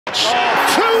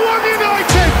2-1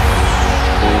 United!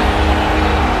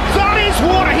 That is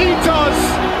what he does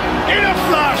in a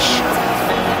flash!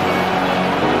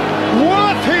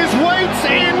 Worth his weight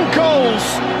in goals!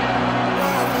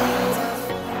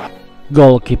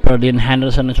 Goalkeeper Dean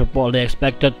Henderson is reportedly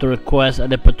expected to request a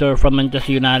departure from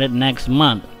Manchester United next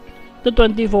month. The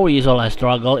 24-year-old has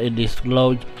struggled in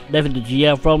dislodge David De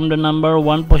Gea from the number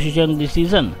 1 position this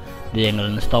season, the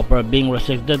England stopper being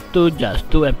restricted to just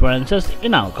 2 appearances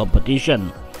in our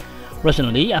competition.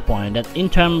 Recently, a point that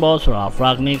interim boss Ralf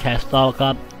Rangnick has talked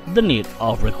up the need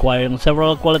of requiring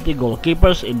several quality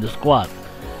goalkeepers in the squad,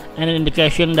 and an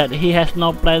indication that he has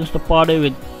no plans to party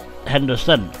with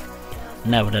Henderson.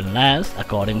 Nevertheless,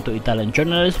 according to Italian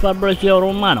journalist Fabrizio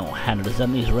Romano,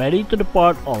 Henderson is ready to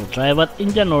depart Old Trafford in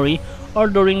January or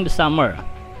during the summer.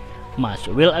 Much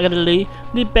will actually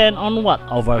depend on what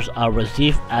offers are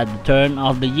received at the turn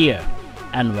of the year,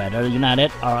 and whether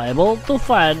United are able to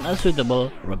find a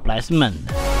suitable replacement.